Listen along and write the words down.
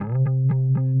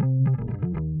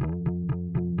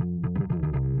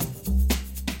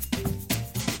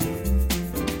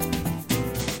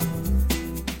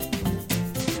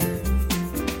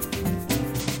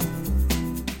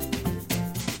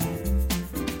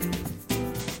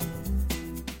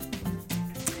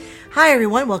Hi,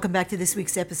 everyone. Welcome back to this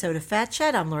week's episode of Fat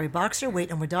Chat. I'm Lori Boxer, Weight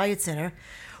and More Diet Center.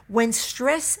 When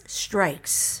stress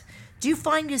strikes, do you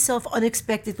find yourself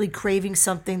unexpectedly craving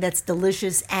something that's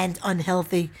delicious and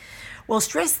unhealthy? Well,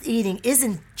 stress eating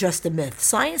isn't just a myth.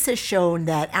 Science has shown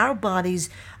that our bodies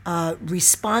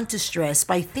respond to stress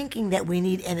by thinking that we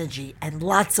need energy and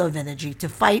lots of energy to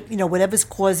fight, whatever's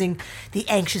causing the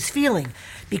anxious feeling.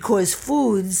 Because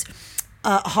foods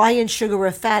high in sugar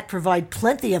or fat provide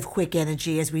plenty of quick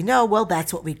energy, as we know. Well,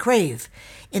 that's what we crave.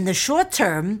 In the short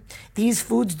term, these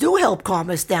foods do help calm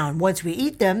us down. Once we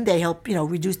eat them, they help,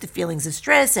 reduce the feelings of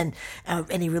stress and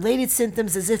any related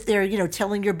symptoms, as if they're,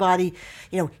 telling your body,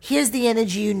 here's the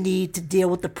energy you need to deal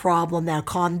with the problem. Now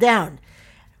calm down.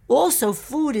 Also,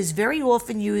 food is very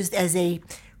often used as a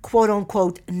quote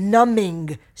unquote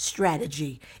numbing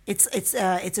strategy. It's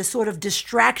a sort of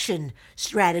distraction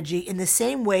strategy in the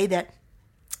same way that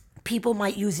people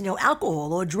might use,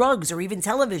 alcohol or drugs or even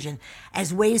television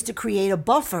as ways to create a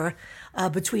buffer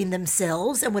between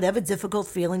themselves and whatever difficult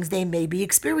feelings they may be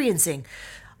experiencing.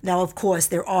 Now, of course,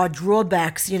 there are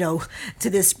drawbacks, to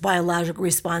this biological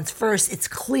response. First, it's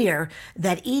clear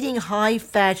that eating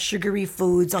high-fat, sugary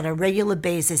foods on a regular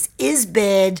basis is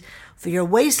bad for your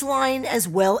waistline as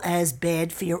well as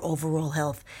bad for your overall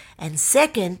health. And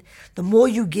second, the more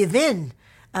you give in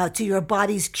to your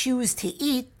body's cues to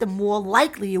eat, the more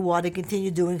likely you are to continue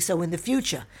doing so in the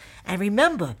future. And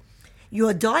remember,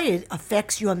 your diet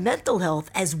affects your mental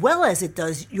health as well as it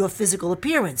does your physical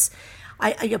appearance.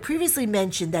 I previously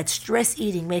mentioned that stress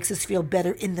eating makes us feel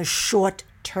better in the short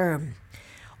term.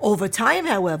 Over time,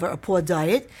 however, a poor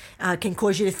diet can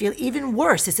cause you to feel even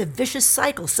worse. It's a vicious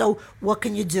cycle. So what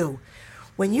can you do?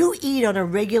 When you eat on a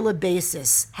regular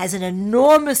basis, has an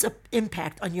enormous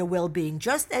impact on your well-being,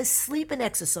 just as sleep and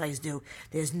exercise do.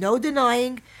 There's no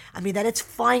denying, that it's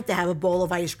fine to have a bowl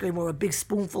of ice cream or a big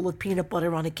spoonful of peanut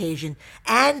butter on occasion,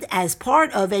 and as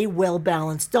part of a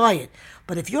well-balanced diet.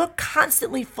 But if you're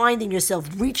constantly finding yourself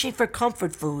reaching for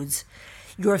comfort foods,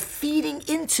 you're feeding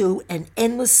into an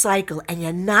endless cycle, and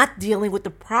you're not dealing with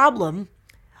the problem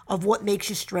of what makes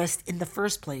you stressed in the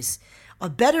first place. A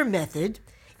better method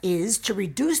is to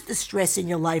reduce the stress in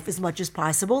your life as much as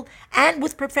possible, and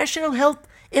with professional help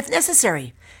if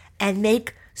necessary, and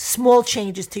make small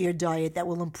changes to your diet that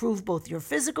will improve both your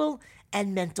physical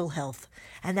and mental health.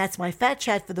 And that's my Fat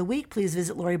Chat for the week. Please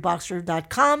visit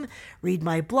LoriBoxer.com, read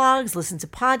my blogs, listen to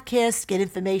podcasts, get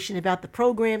information about the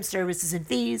program, services, and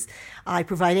fees. I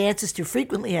provide answers to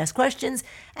frequently asked questions.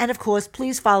 And of course,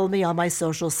 please follow me on my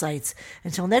social sites.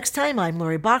 Until next time, I'm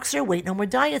Lori Boxer, Weight No More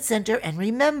Diet Center. And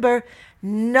remember,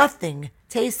 nothing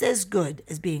tastes as good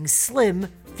as being slim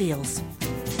feels.